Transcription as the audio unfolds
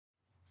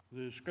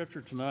The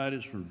scripture tonight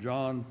is from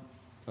John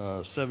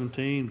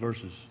 17,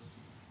 verses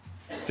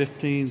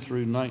 15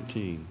 through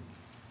 19.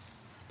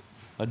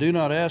 I do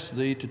not ask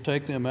thee to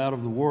take them out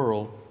of the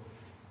world,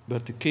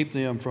 but to keep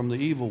them from the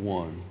evil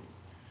one.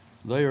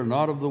 They are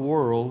not of the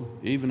world,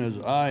 even as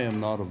I am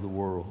not of the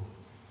world.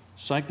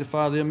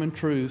 Sanctify them in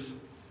truth.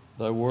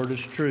 Thy word is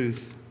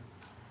truth.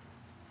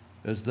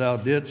 As thou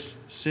didst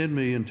send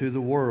me into the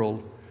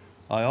world,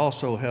 I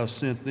also have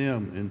sent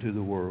them into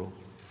the world.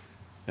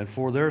 And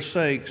for their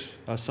sakes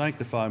I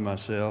sanctify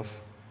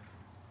myself,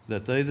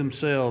 that they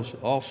themselves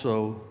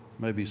also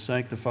may be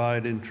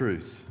sanctified in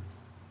truth.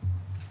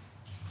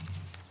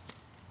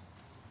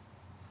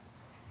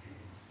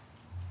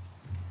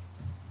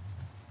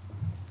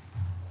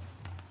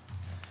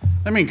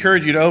 Let me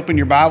encourage you to open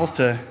your Bibles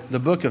to the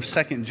book of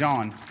 2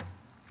 John.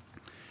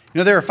 You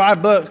know, there are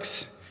 5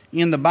 books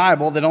in the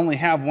Bible that only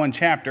have one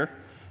chapter,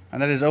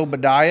 and that is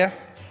Obadiah,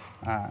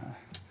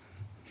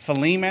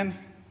 Philemon,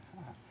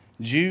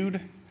 Jude,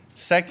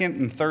 2nd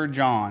and 3rd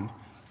John.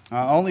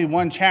 Only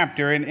one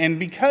chapter, and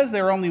because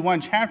they're only one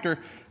chapter,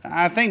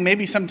 I think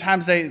maybe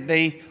sometimes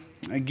they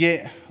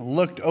get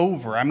looked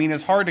over. I mean,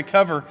 it's hard to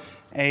cover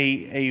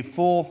a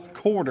full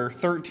quarter,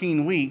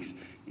 13 weeks,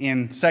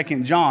 in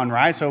 2nd John,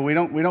 right? So we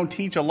don't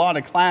teach a lot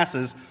of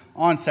classes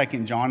on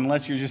 2nd John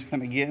unless you're just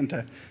going to get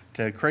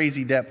into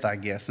crazy depth, I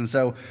guess. And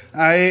so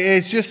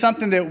it's just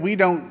something that we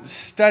don't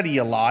study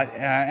a lot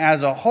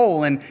as a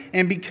whole, and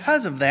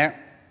because of that,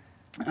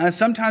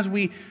 sometimes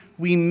we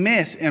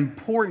miss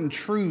important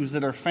truths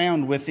that are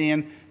found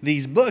within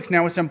these books.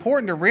 Now, it's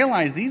important to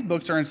realize these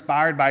books are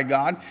inspired by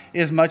God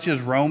as much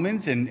as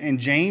Romans and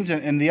James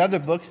and the other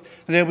books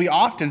that we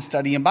often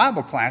study in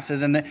Bible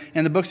classes and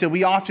the books that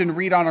we often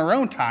read on our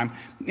own time.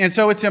 And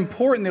so it's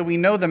important that we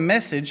know the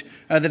message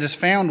that is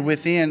found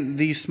within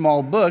these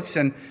small books.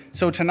 And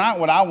so tonight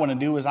what I want to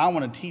do is I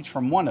want to teach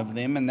from one of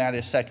them, and that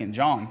is 2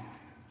 John.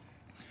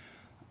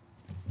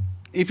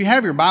 If you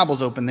have your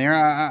Bibles open there,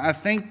 I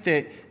think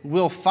that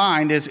we'll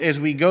find as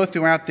we go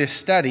throughout this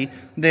study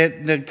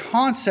that the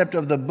concept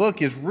of the book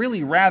is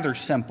really rather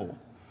simple,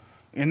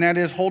 and that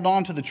is hold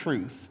on to the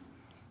truth.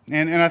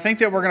 And I think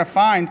that we're going to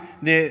find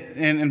that,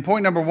 and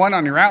point number 1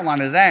 on your outline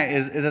is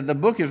that the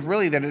book is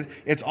really that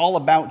it's all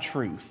about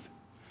truth.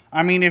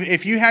 I mean,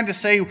 if you had to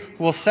say,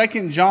 well,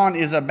 2 John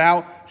is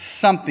about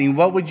something,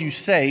 what would you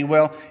say?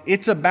 Well,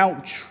 it's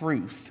about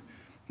truth.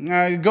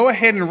 Go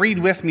ahead and read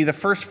with me the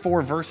first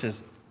 4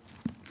 verses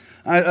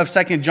of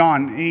 2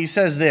 John. He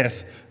says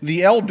this: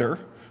 the elder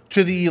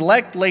to the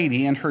elect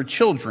lady and her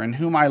children,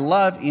 whom I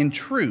love in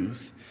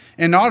truth,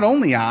 and not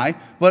only I,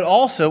 but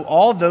also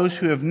all those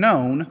who have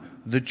known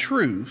the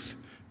truth,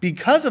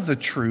 because of the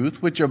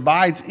truth which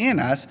abides in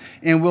us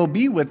and will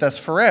be with us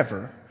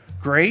forever.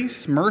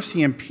 Grace,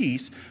 mercy, and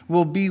peace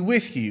will be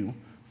with you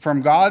from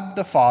God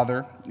the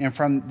Father and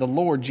from the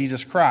Lord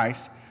Jesus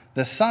Christ,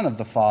 the Son of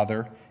the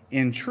Father,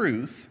 in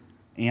truth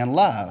and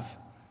love.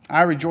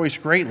 I rejoice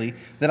greatly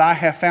that I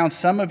have found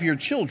some of your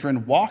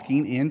children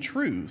walking in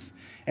truth,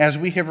 as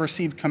we have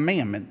received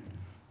commandment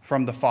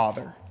from the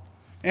Father.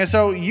 And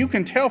so you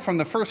can tell from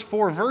the first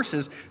 4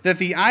 verses that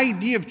the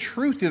idea of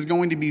truth is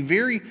going to be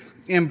very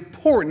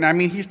important. I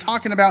mean, he's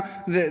talking about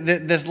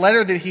this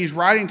letter that he's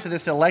writing to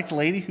this elect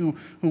lady who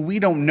we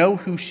don't know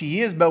who she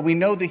is, but we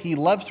know that he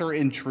loves her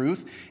in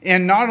truth.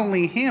 And not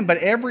only him, but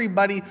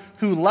everybody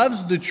who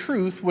loves the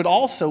truth would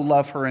also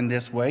love her in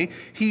this way.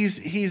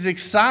 He's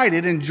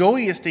excited and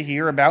joyous to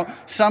hear about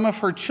some of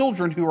her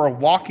children who are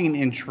walking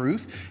in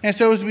truth. And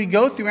so as we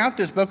go throughout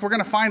this book, we're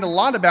going to find a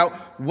lot about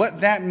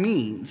what that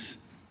means.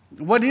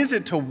 What is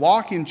it to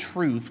walk in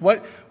truth?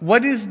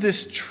 What is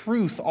this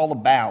truth all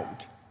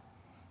about?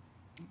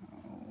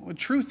 What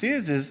truth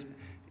is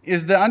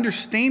the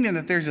understanding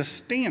that there's a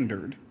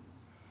standard.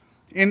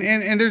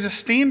 And there's a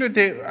standard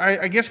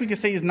that I guess we could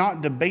say is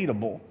not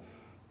debatable.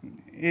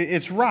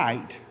 It's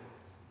right.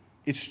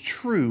 It's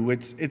true.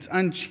 It's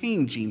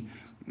unchanging.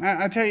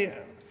 I tell you,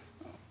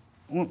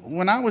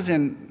 when I was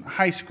in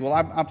high school,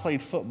 I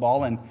played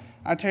football, and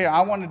I tell you,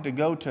 I wanted to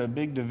go to a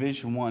big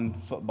Division I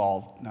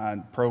football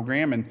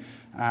program, and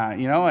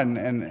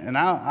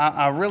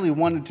I really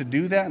wanted to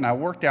do that, and I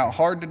worked out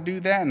hard to do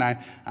that, and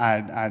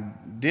I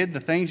did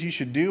the things you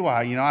should do.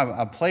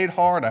 I played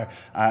hard,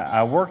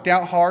 I worked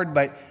out hard,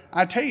 but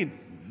I tell you,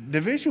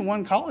 Division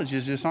I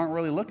colleges just aren't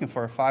really looking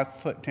for a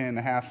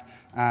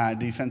 5'10.5"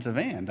 defensive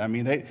end. I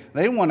mean,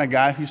 they want a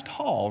guy who's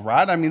tall,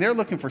 right? I mean, they're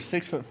looking for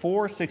 6'4",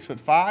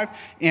 6'5",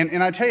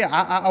 and I tell you,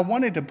 I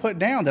wanted to put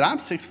down that I'm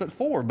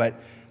 6'4", but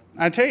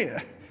I tell you,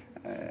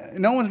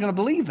 no one's going to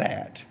believe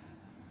that,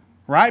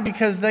 right?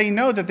 Because they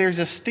know that there's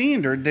a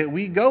standard that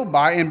we go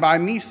by, and by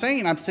me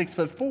saying I'm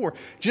 6'4",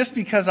 just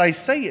because I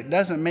say it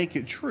doesn't make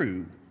it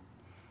true.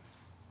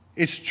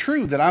 It's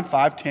true that I'm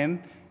 5'10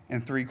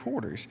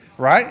 3/4",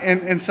 right?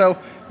 And so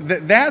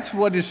that's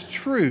what is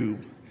true.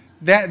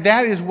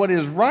 That is what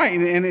is right,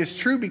 and it's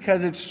true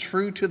because it's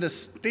true to the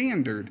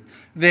standard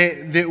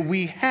that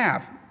we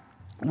have.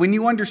 When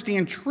you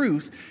understand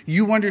truth,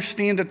 you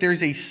understand that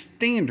there's a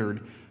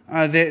standard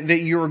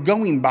that you're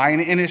going by.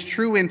 And it's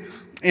true in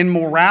and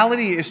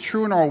morality is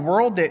true in our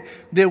world,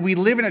 that we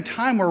live in a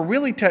time where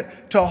really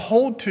to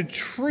hold to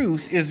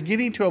truth is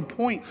getting to a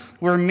point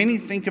where many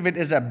think of it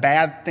as a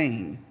bad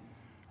thing.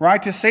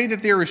 Right? To say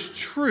that there is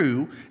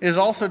true is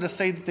also to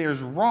say that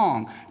there's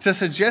wrong. To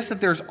suggest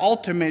that there's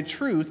ultimate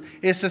truth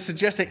is to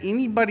suggest that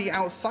anybody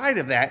outside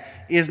of that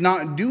is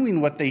not doing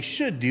what they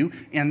should do,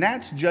 and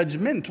that's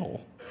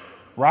judgmental.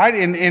 Right?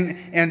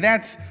 And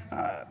that's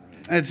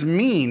it's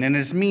mean, and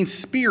it's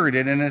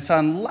mean-spirited, and it's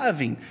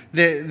unloving.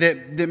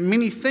 That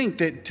many think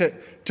that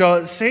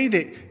to say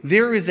that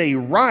there is a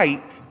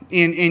right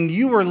and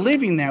you are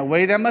living that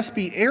way, that must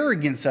be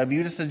arrogance of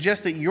you to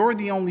suggest that you're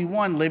the only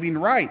one living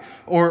right,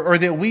 or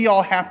that we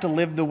all have to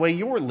live the way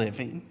you're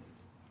living.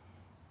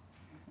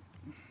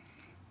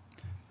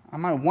 I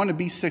might want to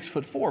be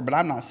 6'4", but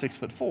I'm not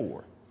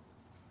 6'4".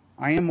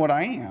 I am what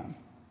I am.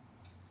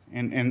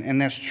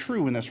 And that's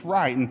true, and that's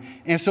right.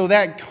 And so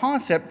that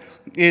concept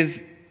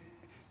is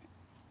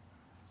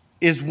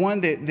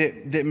one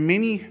that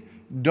many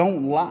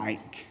don't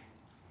like.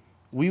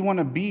 We want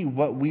to be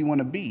what we want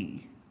to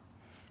be.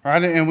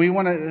 Right? And we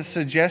want to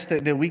suggest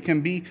that we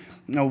can be,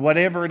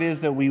 whatever it is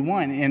that we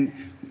want.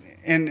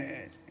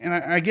 And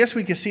I guess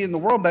we can see it in the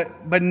world,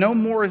 but no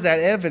more is that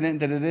evident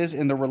than it is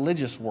in the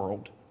religious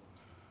world.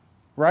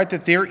 Right?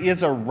 That there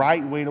is a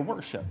right way to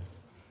worship.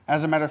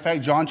 As a matter of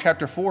fact, John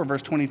chapter 4,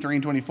 verse 23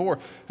 and 24,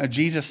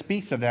 Jesus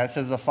speaks of that. It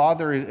says the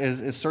Father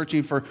is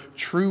searching for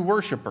true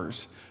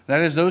worshipers.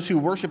 That is, those who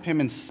worship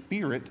him in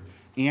spirit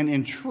and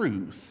in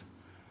truth.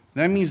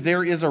 That means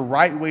there is a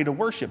right way to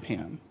worship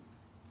him.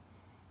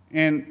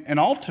 And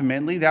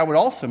ultimately, that would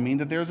also mean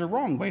that there's a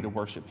wrong way to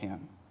worship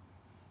him.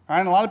 Right?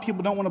 And a lot of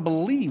people don't want to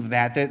believe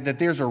that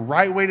there's a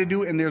right way to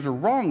do it and there's a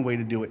wrong way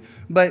to do it.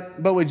 But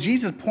what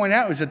Jesus pointed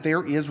out is that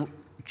there is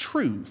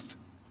truth.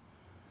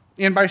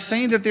 And by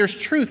saying that there's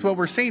truth, what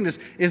we're saying is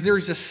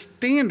there's a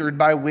standard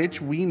by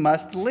which we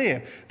must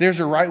live.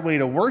 There's a right way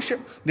to worship.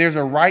 There's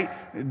a right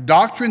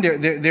doctrine.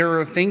 There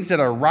are things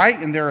that are right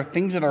and there are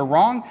things that are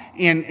wrong.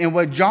 And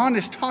what John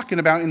is talking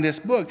about in this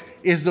book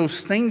is those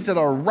things that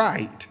are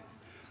right.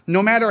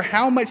 No matter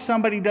how much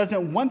somebody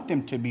doesn't want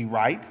them to be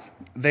right,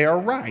 they are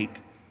right.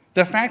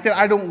 The fact that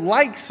I don't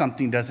like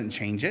something doesn't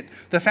change it.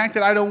 The fact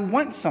that I don't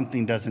want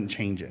something doesn't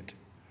change it.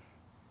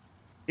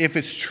 If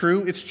it's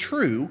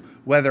true,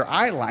 whether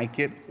I like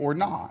it or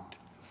not.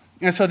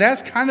 And so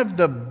that's kind of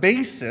the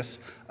basis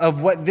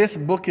of what this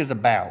book is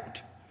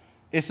about.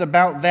 It's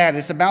about that.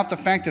 It's about the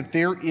fact that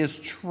there is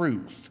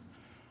truth.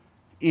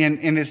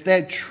 And it's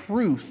that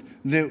truth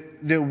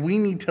that we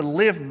need to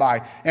live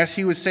by. As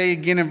he would say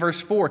again in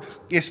verse 4,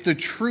 it's the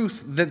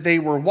truth that they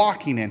were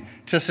walking in.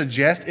 To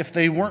suggest if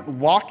they weren't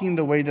walking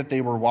the way that they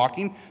were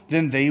walking,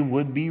 then they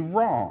would be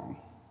wrong.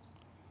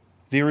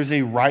 There is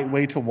a right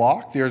way to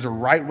walk, there is a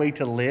right way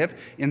to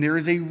live, and there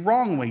is a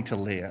wrong way to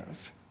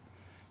live.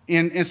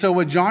 And so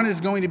what John is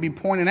going to be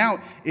pointing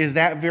out is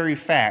that very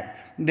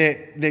fact,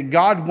 that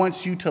God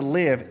wants you to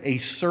live a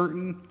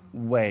certain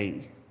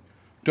way,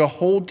 to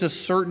hold to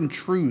certain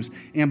truths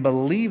and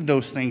believe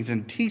those things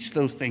and teach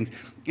those things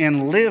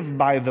and live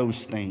by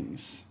those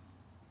things.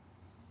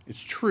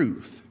 It's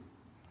truth.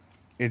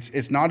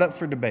 It's not up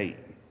for debate.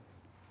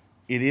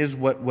 It is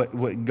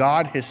what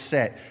God has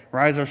set.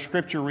 Right, as our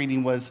scripture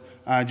reading was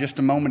just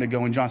a moment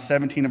ago in John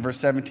 17 and verse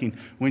 17,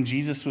 when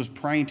Jesus was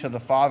praying to the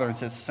Father and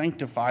says,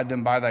 sanctify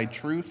them by thy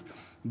truth.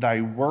 Thy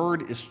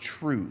word is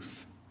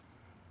truth.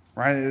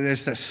 Right?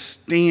 There's the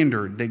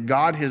standard that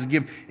God has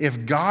given.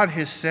 If God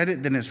has said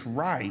it, then it's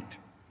right.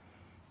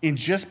 And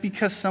just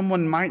because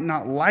someone might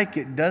not like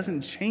it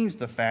doesn't change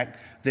the fact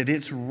that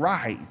it's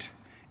right.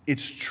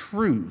 It's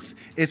truth.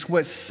 It's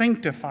what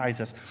sanctifies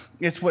us.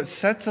 It's what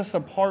sets us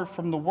apart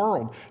from the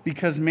world,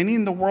 because many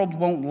in the world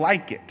won't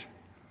like it.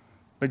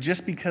 But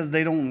just because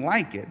they don't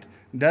like it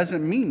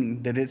doesn't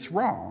mean that it's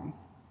wrong.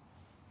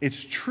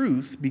 It's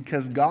truth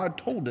because God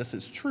told us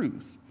it's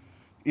truth.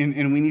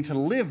 And we need to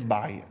live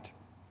by it.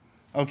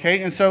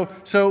 Okay, and so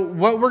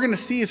what we're going to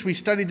see as we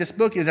study this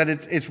book is that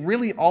it's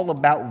really all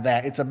about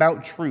that. It's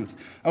about truth.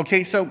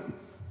 Okay, so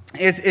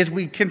as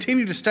we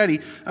continue to study,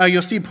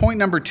 you'll see point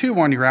number 2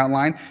 on your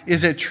outline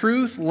is that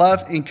truth,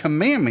 love, and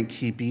commandment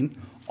keeping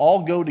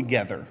all go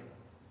together.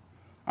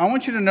 I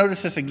want you to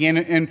notice this again,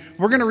 and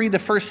we're going to read the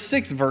first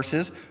 6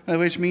 verses,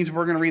 which means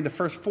we're going to read the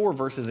first 4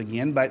 verses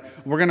again, but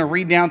we're going to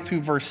read down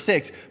through verse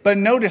 6. But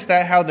notice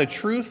that how the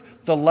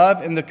truth, the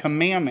love, and the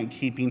commandment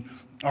keeping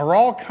are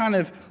all kind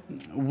of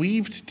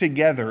weaved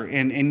together,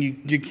 and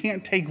you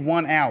can't take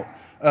one out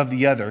of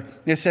the other.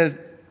 It says,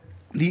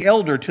 the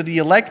elder to the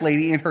elect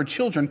lady and her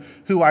children,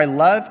 who I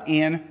love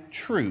in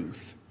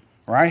truth.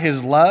 All right,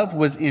 his love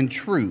was in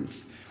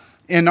truth.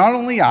 And not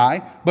only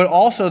I, but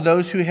also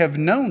those who have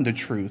known the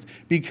truth,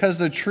 because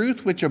the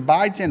truth which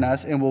abides in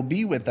us and will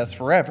be with us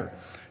forever.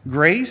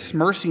 Grace,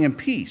 mercy, and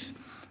peace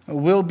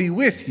will be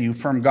with you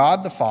from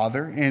God the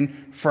Father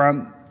and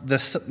from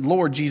the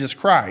Lord Jesus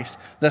Christ,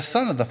 the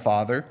Son of the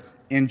Father,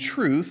 in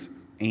truth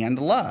and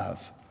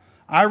love.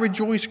 I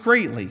rejoice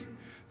greatly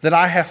that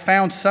I have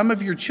found some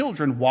of your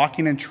children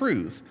walking in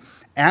truth,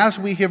 as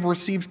we have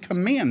received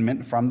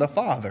commandment from the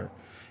Father.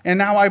 And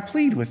now I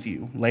plead with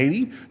you,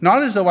 lady,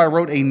 not as though I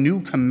wrote a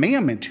new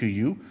commandment to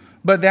you,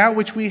 but that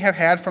which we have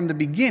had from the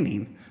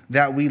beginning,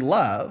 that we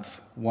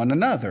love one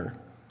another.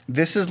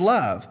 This is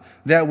love,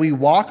 that we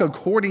walk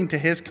according to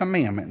his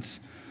commandments.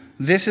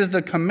 This is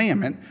the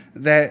commandment,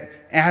 that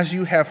as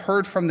you have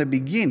heard from the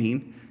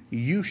beginning,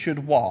 you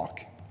should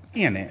walk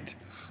in it.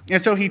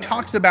 And so he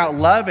talks about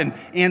love,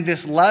 and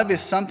this love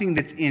is something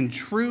that's in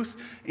truth,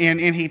 and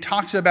he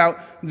talks about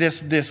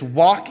this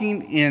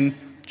walking in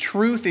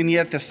truth, and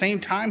yet at the same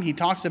time he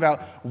talks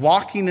about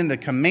walking in the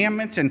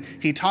commandments, and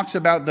he talks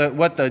about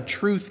what the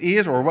truth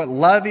is, or what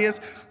love is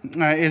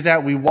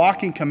that we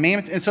walk in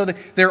commandments. And so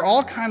they're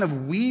all kind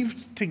of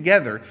weaved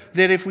together,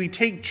 that if we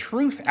take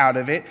truth out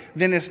of it,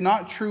 then it's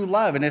not true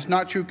love, and it's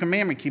not true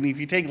commandment keeping. If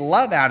you take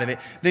love out of it,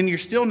 then you're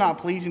still not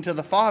pleasing to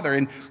the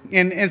Father.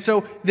 And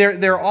so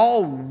they're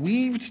all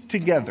weaved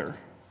together.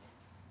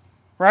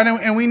 Right?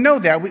 And we know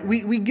that.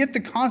 We get the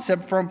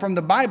concept from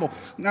the Bible.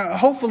 Now,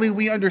 hopefully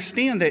we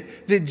understand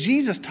that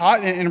Jesus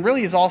taught, and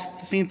really is all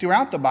seen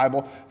throughout the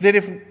Bible, that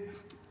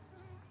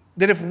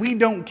if we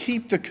don't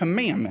keep the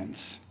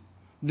commandments,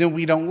 then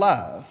we don't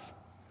love.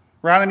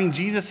 Right? I mean,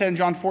 Jesus said in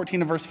John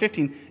 14 and verse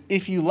 15,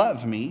 if you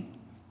love me,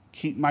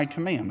 keep my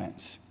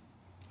commandments.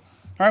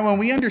 All right? When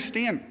we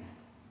understand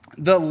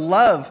the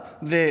love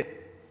that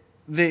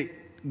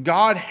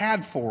God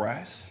had for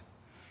us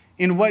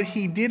and what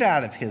he did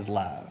out of his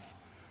love,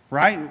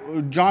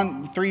 right?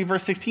 John 3,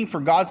 verse 16, for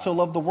God so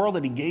loved the world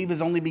that he gave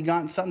his only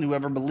begotten Son.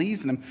 Whoever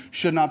believes in him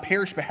should not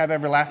perish but have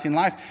everlasting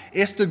life.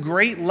 It's the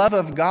great love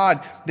of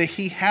God that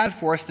he had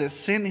for us that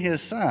sent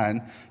his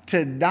Son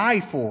to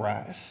die for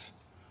us.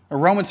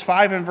 Romans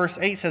 5 and verse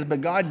 8 says,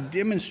 but God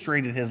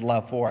demonstrated his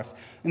love for us,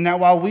 and that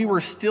while we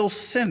were still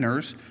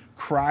sinners,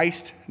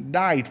 Christ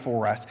died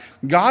for us.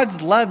 God's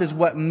love is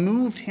what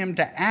moved him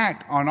to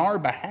act on our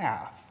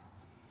behalf.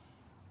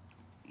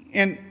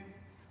 And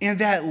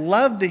that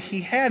love that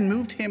he had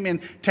moved him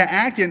to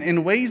act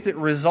in ways that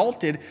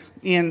resulted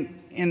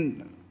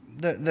in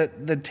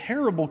the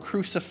terrible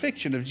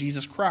crucifixion of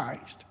Jesus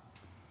Christ.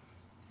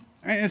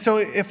 And so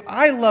if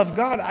I love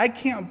God, I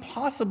can't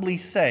possibly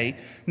say,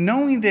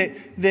 knowing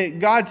that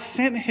God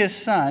sent his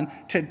Son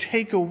to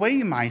take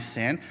away my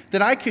sin,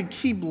 that I could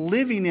keep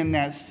living in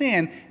that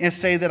sin and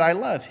say that I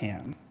love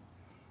him.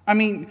 I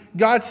mean,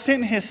 God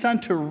sent his Son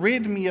to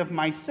rid me of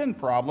my sin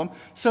problem,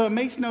 so it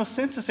makes no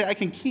sense to say I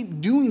can keep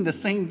doing the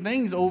same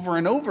things over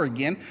and over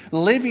again,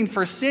 living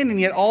for sin, and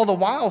yet all the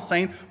while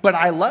saying, but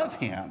I love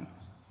him.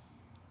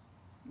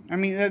 I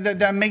mean,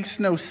 that makes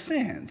no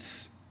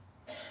sense.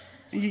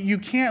 You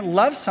can't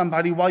love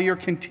somebody while you're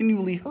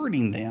continually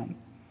hurting them.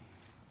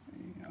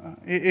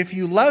 If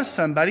you love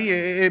somebody,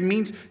 it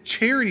means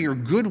charity or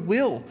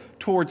goodwill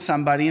towards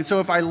somebody. And so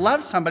if I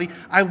love somebody,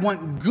 I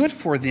want good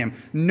for them.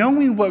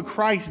 Knowing what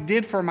Christ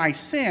did for my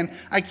sin,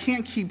 I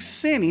can't keep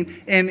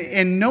sinning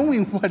and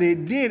knowing what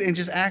it did and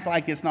just act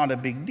like it's not a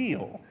big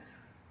deal.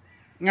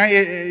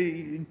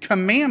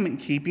 Commandment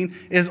keeping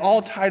is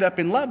all tied up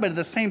in love, but at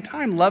the same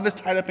time, love is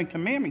tied up in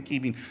commandment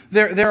keeping.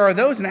 There are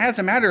those, and as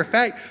a matter of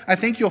fact, I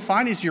think you'll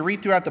find as you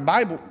read throughout the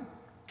Bible,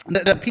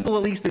 that people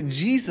at least that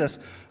Jesus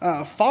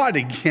fought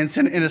against,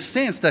 in a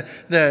sense,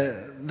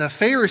 the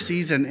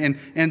Pharisees and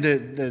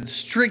the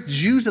strict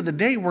Jews of the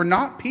day were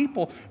not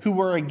people who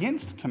were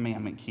against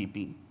commandment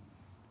keeping.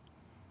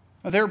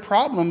 Their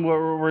problem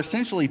were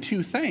essentially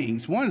two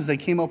things. One is they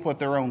came up with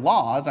their own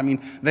laws. I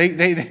mean,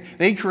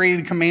 they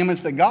created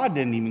commandments that God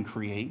didn't even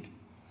create.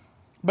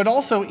 But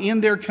also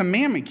in their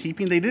commandment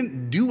keeping, they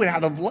didn't do it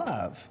out of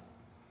love.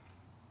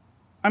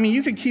 I mean,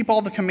 you could keep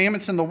all the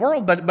commandments in the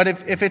world, but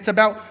if it's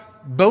about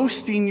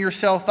boasting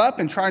yourself up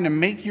and trying to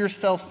make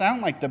yourself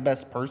sound like the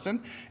best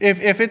person,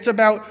 if it's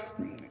about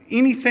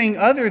anything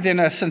other than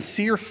a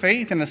sincere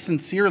faith and a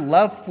sincere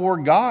love for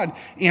God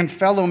and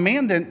fellow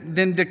man,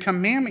 then the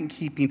commandment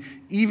keeping,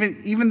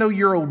 even though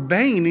you're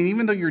obeying and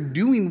even though you're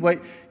doing what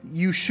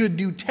you should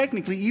do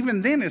technically,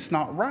 even then it's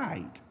not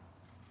right.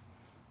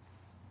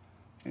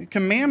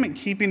 Commandment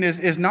keeping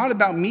is not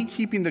about me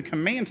keeping the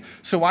commands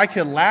so I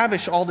could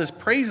lavish all this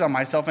praise on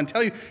myself and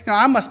tell you,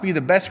 I must be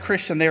the best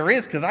Christian there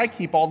is because I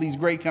keep all these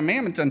great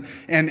commandments and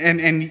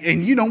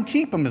you don't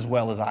keep them as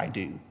well as I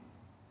do.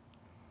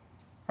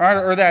 Right?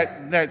 Or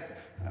that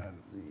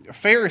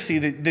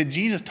Pharisee that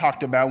Jesus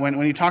talked about when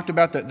he talked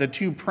about the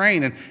two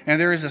praying,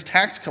 and there is this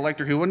tax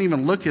collector who wouldn't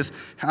even look his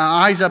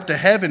eyes up to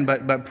heaven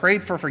but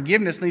prayed for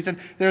forgiveness. And he said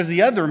there's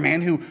the other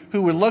man who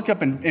would look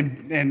up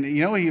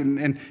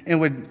and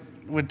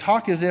would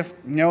talk as if,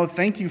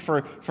 thank you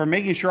for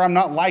making sure I'm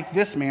not like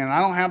this man. I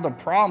don't have the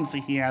problems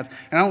that he has,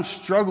 and I don't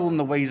struggle in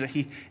the ways that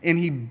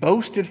he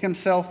boasted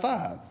himself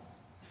up.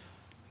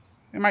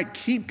 They might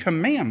keep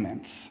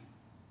commandments,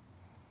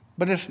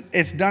 but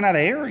it's done out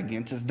of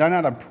arrogance. It's done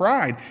out of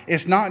pride.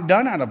 It's not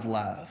done out of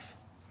love.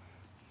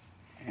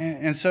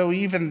 And so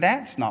even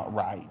that's not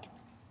right.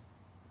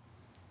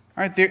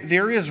 All right,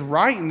 there is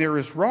right and there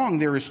is wrong.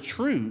 There is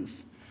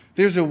truth.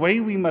 There's a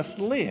way we must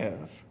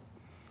live.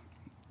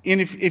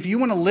 And if you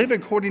want to live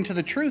according to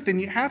the truth, then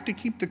you have to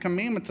keep the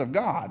commandments of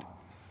God.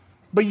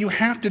 But you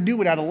have to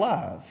do it out of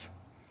love.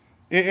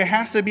 It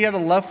has to be out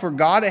of love for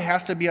God. It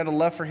has to be out of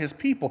love for his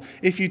people.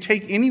 If you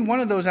take any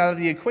one of those out of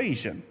the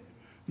equation,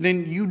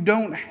 then you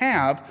don't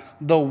have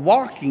the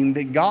walking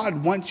that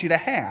God wants you to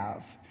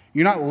have.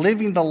 You're not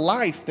living the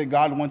life that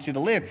God wants you to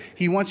live.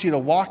 He wants you to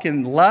walk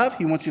in love.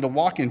 He wants you to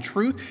walk in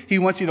truth. He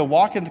wants you to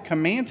walk in the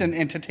commands.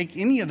 And to take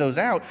any of those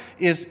out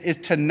is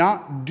to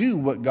not do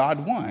what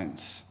God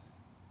wants.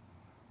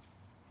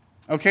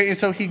 Okay, and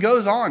so he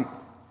goes on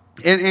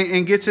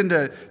and gets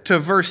into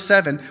verse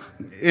 7.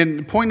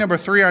 And point number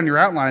 3 on your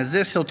outline is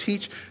this: he'll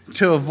teach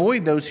to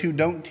avoid those who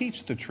don't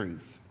teach the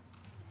truth.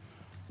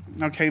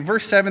 Okay,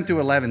 verse 7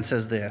 through 11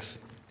 says this: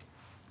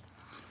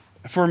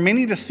 "For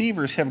many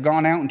deceivers have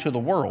gone out into the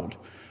world,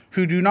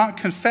 who do not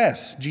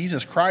confess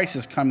Jesus Christ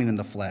is coming in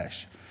the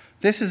flesh.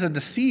 This is a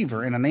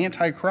deceiver and an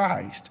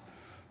antichrist.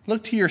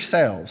 Look to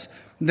yourselves,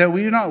 that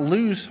we do not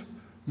lose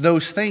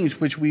those things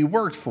which we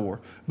worked for,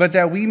 but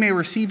that we may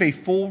receive a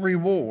full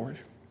reward.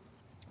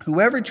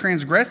 Whoever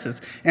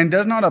transgresses and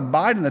does not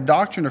abide in the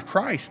doctrine of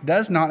Christ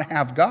does not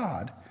have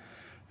God.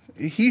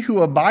 He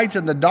who abides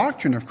in the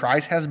doctrine of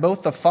Christ has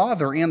both the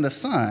Father and the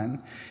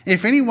Son.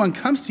 If anyone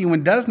comes to you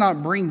and does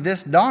not bring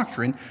this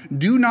doctrine,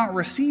 do not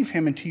receive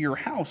him into your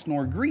house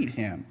nor greet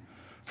him.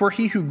 For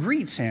he who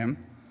greets him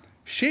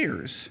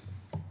shares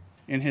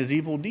in his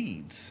evil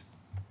deeds."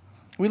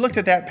 We looked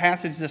at that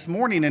passage this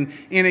morning,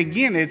 and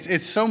again,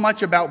 it's so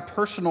much about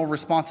personal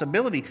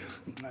responsibility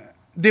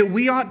that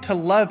we ought to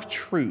love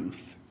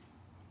truth.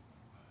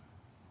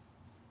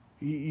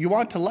 You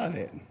ought to love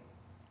it.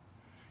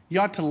 You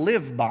ought to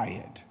live by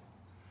it.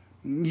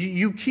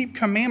 You keep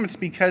commandments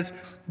because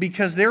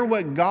they're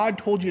what God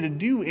told you to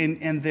do,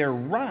 and they're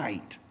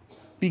right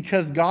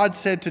because God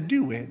said to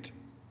do it.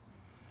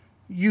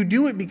 You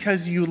do it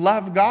because you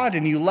love God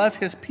and you love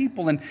his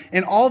people,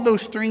 and all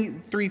those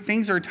three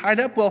things are tied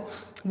up. Well,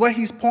 what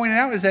he's pointing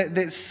out is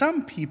that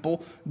some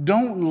people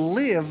don't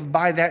live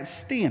by that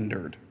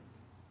standard.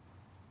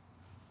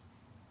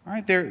 All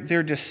right?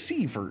 They're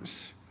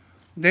deceivers.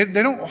 They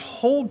don't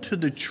hold to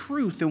the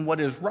truth and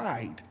what is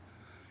right.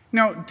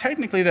 Now,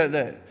 technically,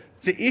 the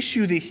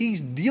issue that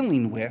he's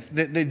dealing with,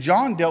 that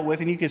John dealt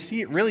with, and you can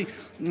see it really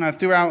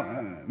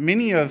throughout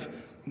many of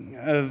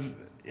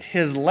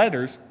his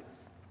letters,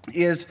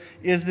 is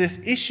this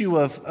issue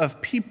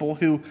of people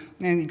who,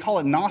 and you call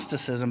it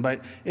Gnosticism,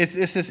 but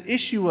it's this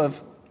issue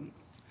of,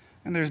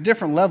 and there's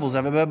different levels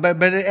of it,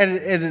 but at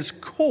its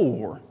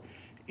core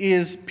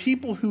is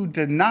people who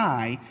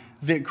deny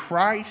that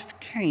Christ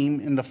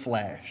came in the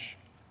flesh.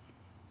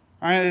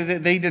 All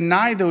right, they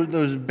deny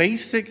those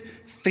basic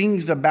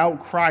things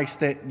about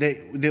Christ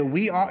that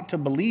we ought to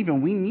believe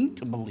and we need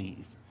to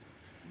believe.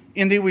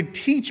 And they would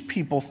teach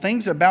people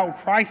things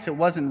about Christ that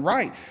wasn't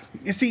right.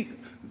 You see,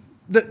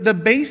 the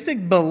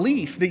basic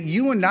belief that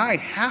you and I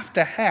have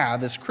to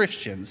have as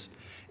Christians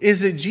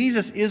is that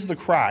Jesus is the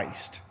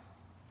Christ.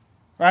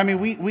 I mean,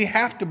 we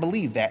have to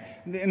believe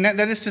that. And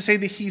that is to say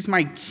that he's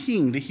my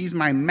king, that he's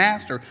my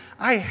master.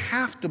 I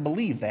have to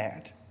believe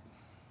that.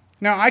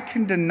 Now, I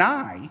can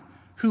deny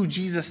who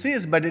Jesus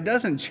is, but it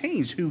doesn't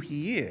change who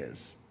he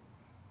is.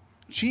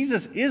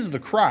 Jesus is the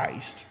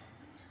Christ,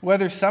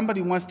 whether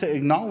somebody wants to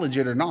acknowledge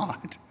it or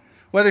not.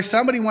 Whether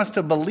somebody wants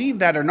to believe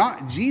that or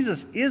not,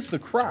 Jesus is the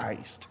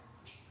Christ.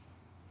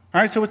 All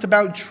right, so it's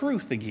about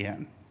truth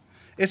again.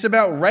 It's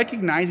about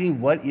recognizing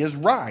what is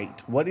right,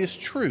 what is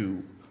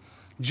true.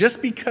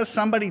 Just because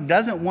somebody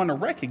doesn't want to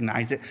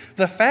recognize it,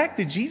 the fact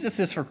that Jesus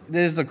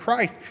is the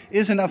Christ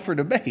isn't up for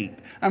debate.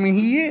 I mean,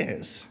 he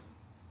is.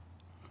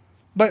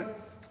 But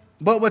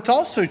what's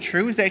also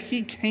true is that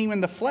he came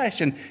in the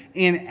flesh, and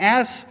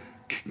as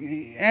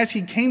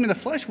he came in the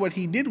flesh, what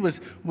he did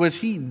was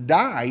he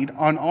died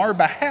on our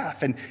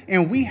behalf,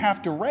 and we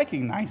have to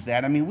recognize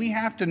that. I mean, we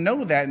have to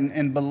know that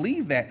and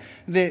believe that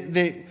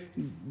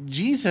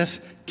Jesus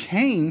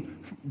came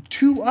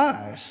to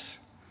us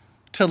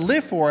to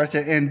live for us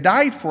and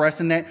died for us,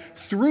 and that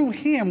through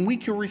him we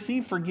can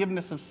receive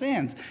forgiveness of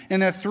sins,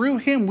 and that through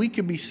him we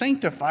can be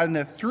sanctified, and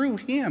that through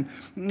him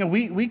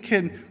we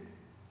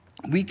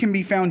can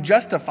be found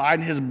justified,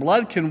 and his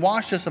blood can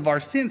wash us of our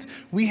sins.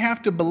 We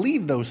have to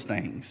believe those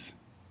things.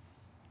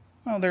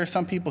 Well, there are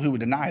some people who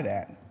would deny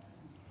that.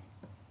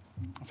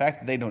 The fact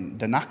that they don't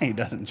deny it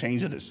doesn't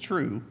change that it's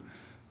true.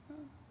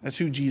 That's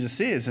who Jesus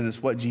is, and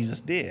it's what Jesus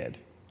did.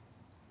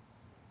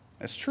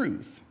 That's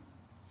truth.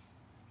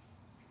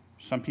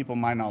 Some people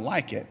might not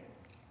like it,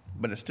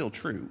 but it's still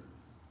true.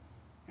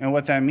 And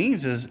what that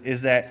means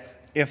is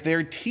that if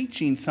they're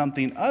teaching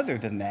something other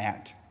than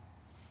that,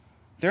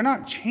 they're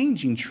not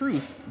changing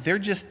truth, they're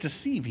just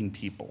deceiving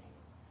people.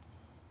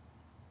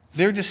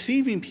 They're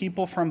deceiving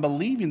people from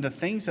believing the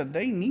things that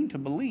they need to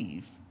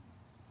believe.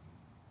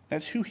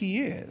 That's who he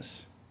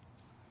is.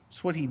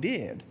 It's what he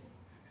did.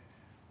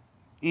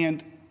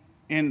 And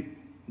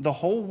the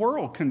whole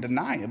world can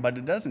deny it, but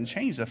it doesn't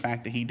change the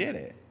fact that he did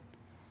it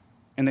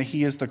and that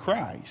he is the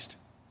Christ.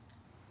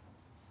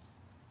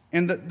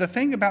 And the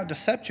thing about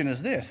deception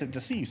is this: it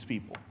deceives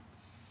people.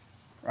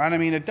 Right? I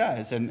mean, it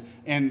does.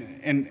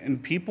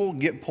 And people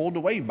get pulled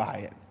away by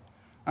it.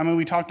 I mean,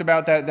 we talked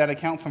about that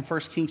account from 1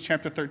 Kings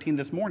chapter 13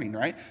 this morning,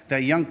 right?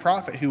 That young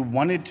prophet who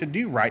wanted to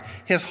do right.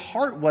 His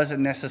heart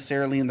wasn't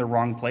necessarily in the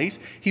wrong place.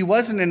 He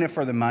wasn't in it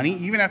for the money.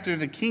 Even after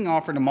the king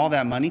offered him all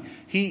that money,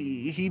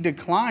 he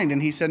declined,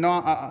 and he said,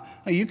 no,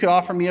 you could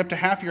offer me up to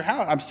half your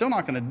house. I'm still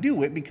not going to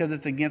do it because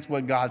it's against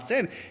what God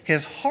said.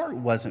 His heart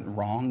wasn't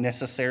wrong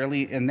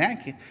necessarily in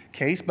that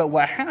case, but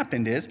what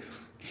happened is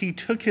he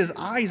took his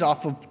eyes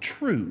off of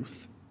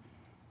truth,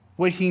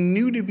 what he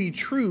knew to be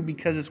true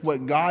because it's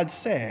what God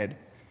said,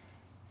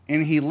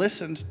 and he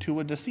listened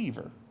to a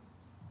deceiver.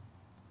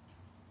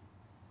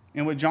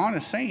 And what John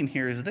is saying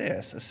here is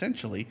this,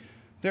 essentially,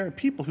 there are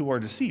people who are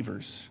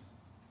deceivers.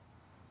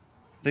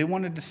 They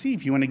want to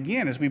deceive you. And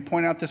again, as we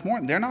point out this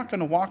morning, they're not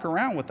going to walk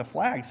around with a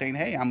flag saying,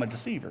 hey, I'm a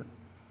deceiver.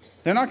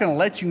 They're not going to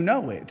let you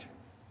know it.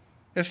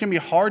 It's going to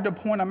be hard to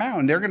point them out,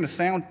 and they're going to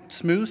sound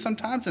smooth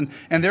sometimes, and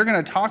they're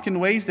going to talk in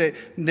ways that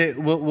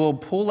will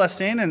pull us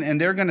in, and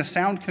they're going to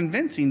sound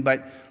convincing,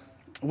 but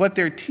what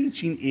they're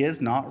teaching is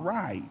not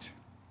right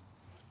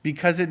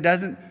because it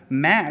doesn't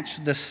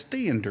match the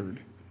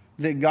standard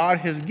that God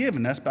has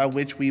given us by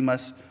which we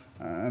must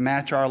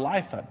match our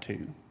life up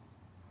to.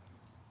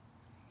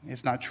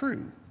 It's not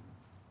true.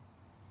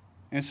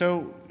 And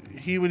so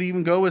he would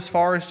even go as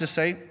far as to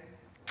say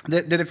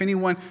that if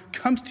anyone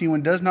comes to you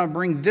and does not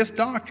bring this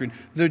doctrine,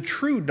 the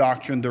true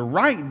doctrine, the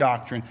right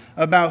doctrine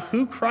about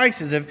who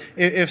Christ is,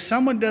 if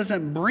someone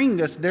doesn't bring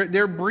this,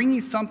 they're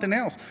bringing something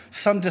else,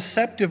 some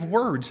deceptive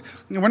words.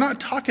 And we're not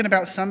talking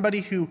about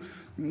somebody who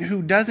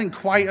doesn't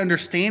quite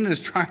understand and is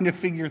trying to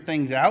figure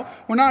things out.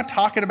 We're not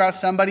talking about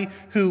somebody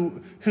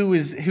who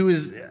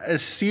is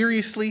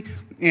seriously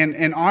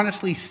and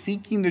honestly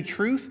seeking the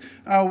truth.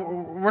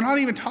 We're not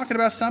even talking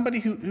about somebody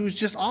who's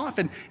just off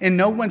and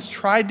no one's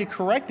tried to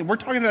correct them. We're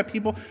talking about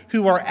people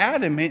who are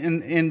adamant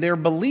in their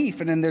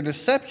belief and in their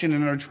deception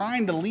and are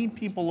trying to lead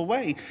people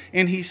away.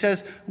 And he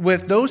says,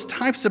 with those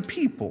types of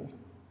people,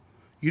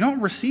 you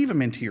don't receive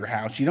them into your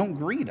house. You don't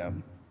greet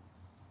them.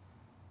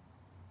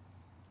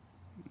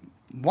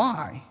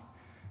 Why?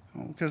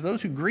 Because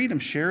those who greet them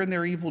share in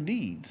their evil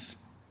deeds.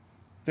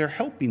 They're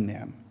helping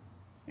them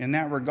in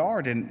that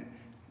regard, and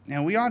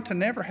we ought to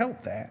never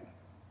help that.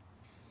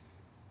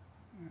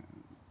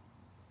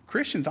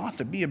 Christians ought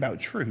to be about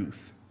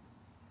truth.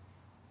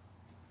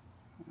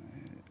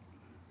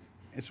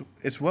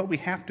 It's what we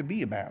have to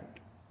be about.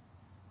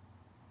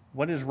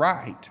 What is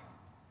right?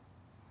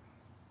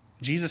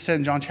 Jesus said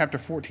in John chapter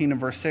 14 and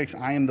verse 6,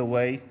 I am the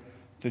way,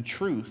 the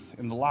truth,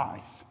 and the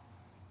life.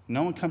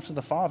 No one comes to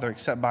the Father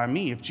except by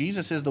me. If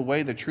Jesus is the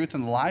way, the truth,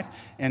 and the life,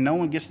 and no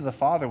one gets to the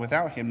Father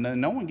without him,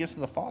 then no one gets to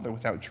the Father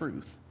without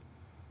truth.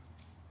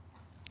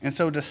 And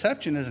so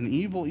deception is an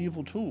evil,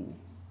 evil tool.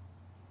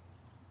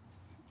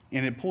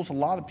 And it pulls a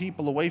lot of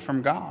people away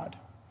from God.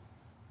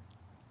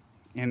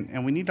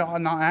 And we need to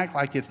not act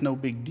like it's no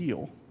big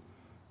deal.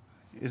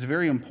 It's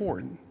very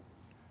important.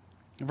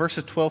 In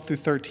verses 12 through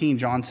 13,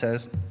 John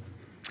says,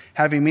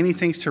 having many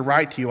things to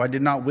write to you, I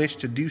did not wish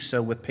to do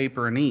so with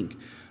paper and ink,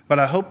 but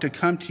I hope to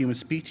come to you and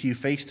speak to you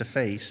face to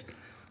face,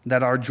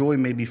 that our joy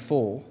may be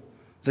full.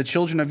 The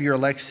children of your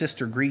elect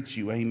sister greet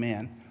you.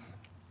 Amen.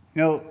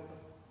 You know,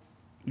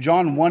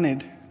 John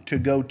wanted to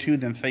go to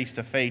them face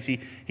to face. He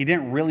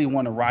didn't really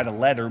want to write a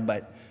letter,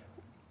 but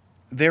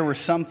there were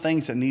some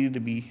things that needed to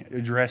be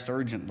addressed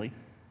urgently.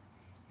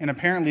 And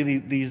apparently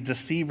these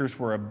deceivers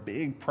were a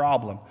big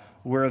problem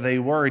where they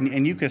were.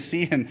 And you could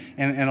see in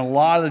a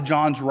lot of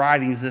John's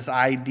writings this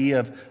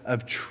idea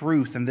of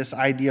truth and this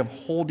idea of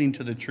holding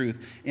to the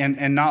truth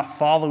and not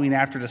following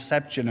after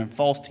deception and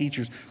false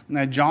teachers.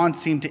 Now, John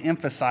seemed to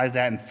emphasize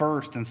that in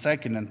 1st and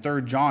 2nd and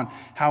 3rd John,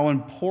 how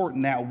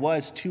important that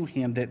was to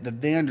him, that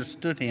they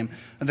understood him.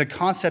 The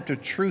concept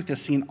of truth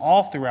is seen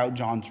all throughout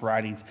John's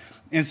writings.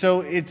 And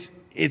so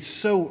it's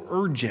so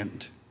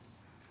urgent.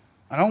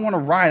 I don't want to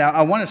write.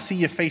 I want to see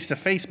you face to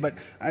face, but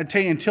I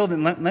tell you, until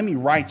then, let me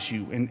write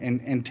you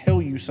and tell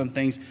you some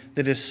things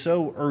that is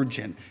so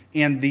urgent.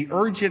 And the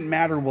urgent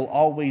matter will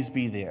always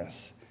be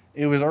this.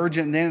 It was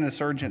urgent then and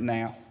it's urgent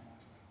now.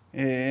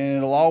 And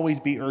it'll always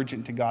be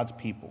urgent to God's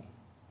people.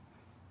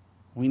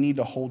 We need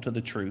to hold to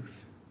the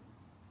truth.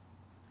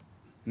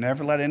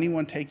 Never let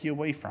anyone take you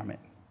away from it.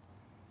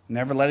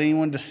 Never let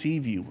anyone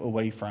deceive you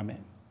away from it.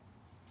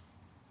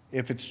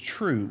 If it's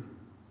true,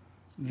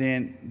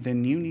 then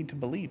you need to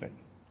believe it.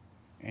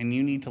 And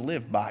you need to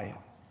live by it.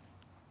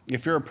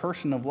 If you're a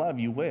person of love,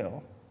 you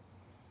will.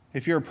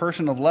 If you're a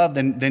person of love,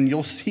 then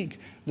you'll seek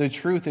the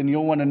truth and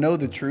you'll want to know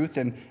the truth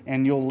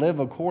and you'll live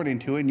according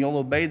to it and you'll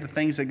obey the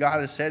things that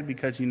God has said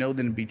because you know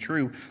them to be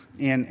true.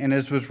 And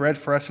as was read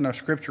for us in our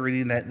scripture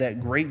reading,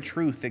 that great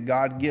truth that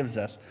God gives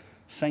us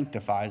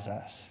sanctifies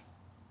us,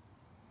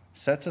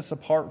 sets us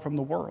apart from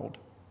the world.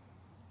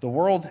 The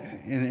world,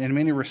 in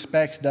many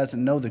respects,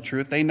 doesn't know the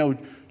truth. They know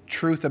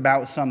truth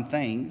about some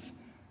things,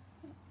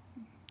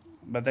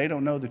 but they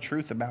don't know the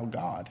truth about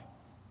God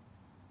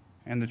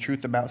and the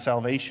truth about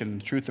salvation,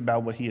 the truth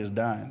about what he has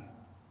done.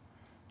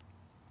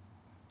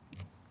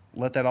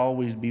 Let that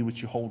always be what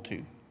you hold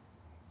to.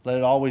 Let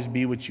it always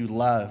be what you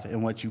love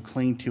and what you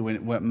cling to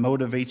and what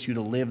motivates you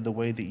to live the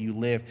way that you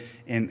live.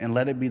 And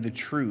let it be the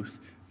truth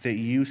that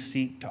you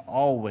seek to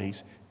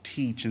always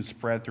teach and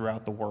spread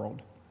throughout the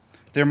world.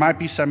 There might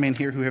be some in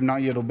here who have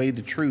not yet obeyed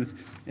the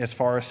truth as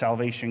far as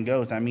salvation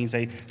goes. That means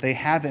they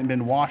haven't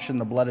been washed in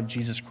the blood of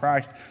Jesus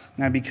Christ,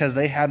 and because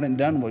they haven't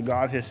done what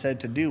God has said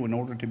to do in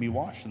order to be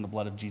washed in the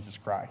blood of Jesus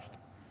Christ.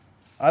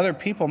 Other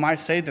people might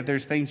say that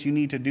there's things you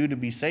need to do to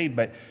be saved,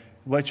 but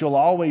what you'll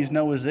always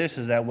know is this,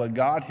 is that what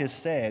God has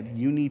said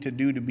you need to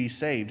do to be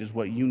saved is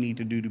what you need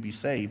to do to be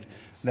saved.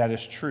 That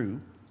is true.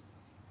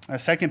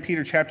 2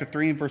 Peter chapter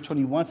 3 and verse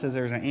 21 says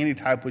there's an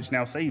antitype which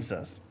now saves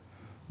us.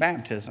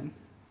 Baptism.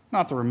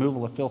 Not the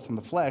removal of filth from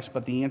the flesh,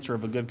 but the answer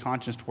of a good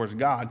conscience towards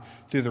God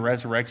through the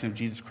resurrection of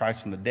Jesus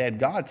Christ from the dead.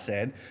 God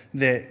said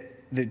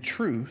that the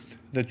truth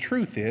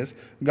is,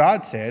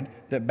 God said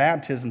that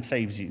baptism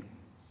saves you.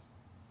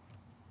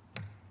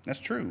 That's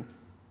true.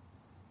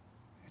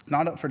 It's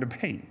not up for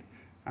debate.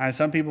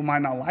 Some people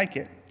might not like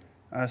it.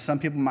 Some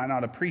people might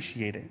not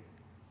appreciate it.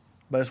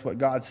 But it's what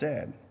God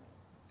said.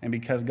 And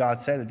because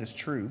God said it, it's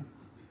true.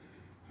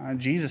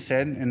 Jesus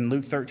said in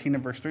Luke 13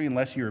 and verse 3,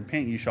 unless you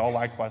repent, you shall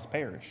likewise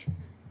perish.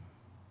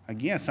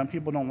 Again, some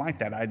people don't like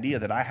that idea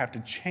that I have to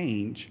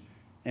change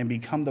and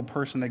become the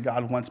person that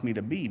God wants me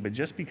to be. But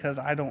just because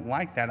I don't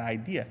like that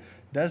idea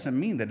doesn't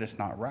mean that it's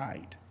not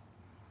right.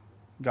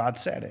 God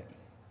said it.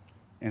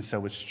 And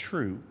so it's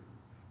true.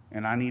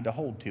 And I need to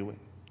hold to it.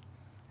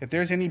 If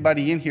there's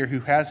anybody in here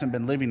who hasn't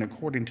been living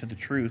according to the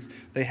truth,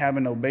 they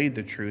haven't obeyed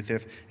the truth.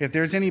 If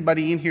there's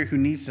anybody in here who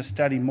needs to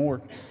study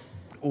more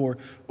or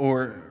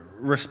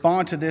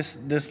respond to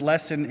this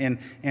lesson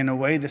in a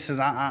way that says,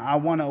 I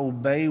want to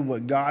obey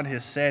what God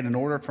has said in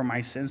order for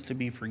my sins to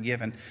be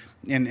forgiven,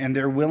 and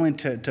they're willing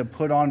to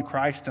put on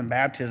Christ in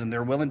baptism,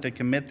 they're willing to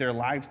commit their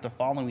lives to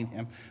following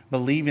him,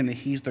 believing that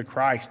he's the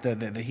Christ,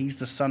 that he's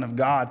the Son of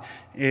God.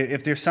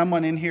 If there's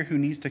someone in here who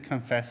needs to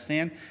confess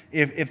sin,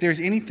 if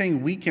there's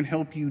anything we can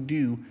help you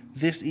do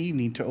this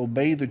evening to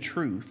obey the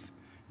truth,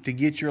 to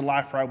get your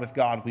life right with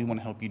God, we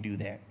want to help you do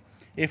that.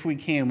 If we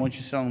can, why don't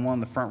you sit on one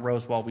of the front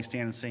rows while we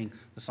stand and sing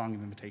the song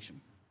of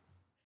invitation.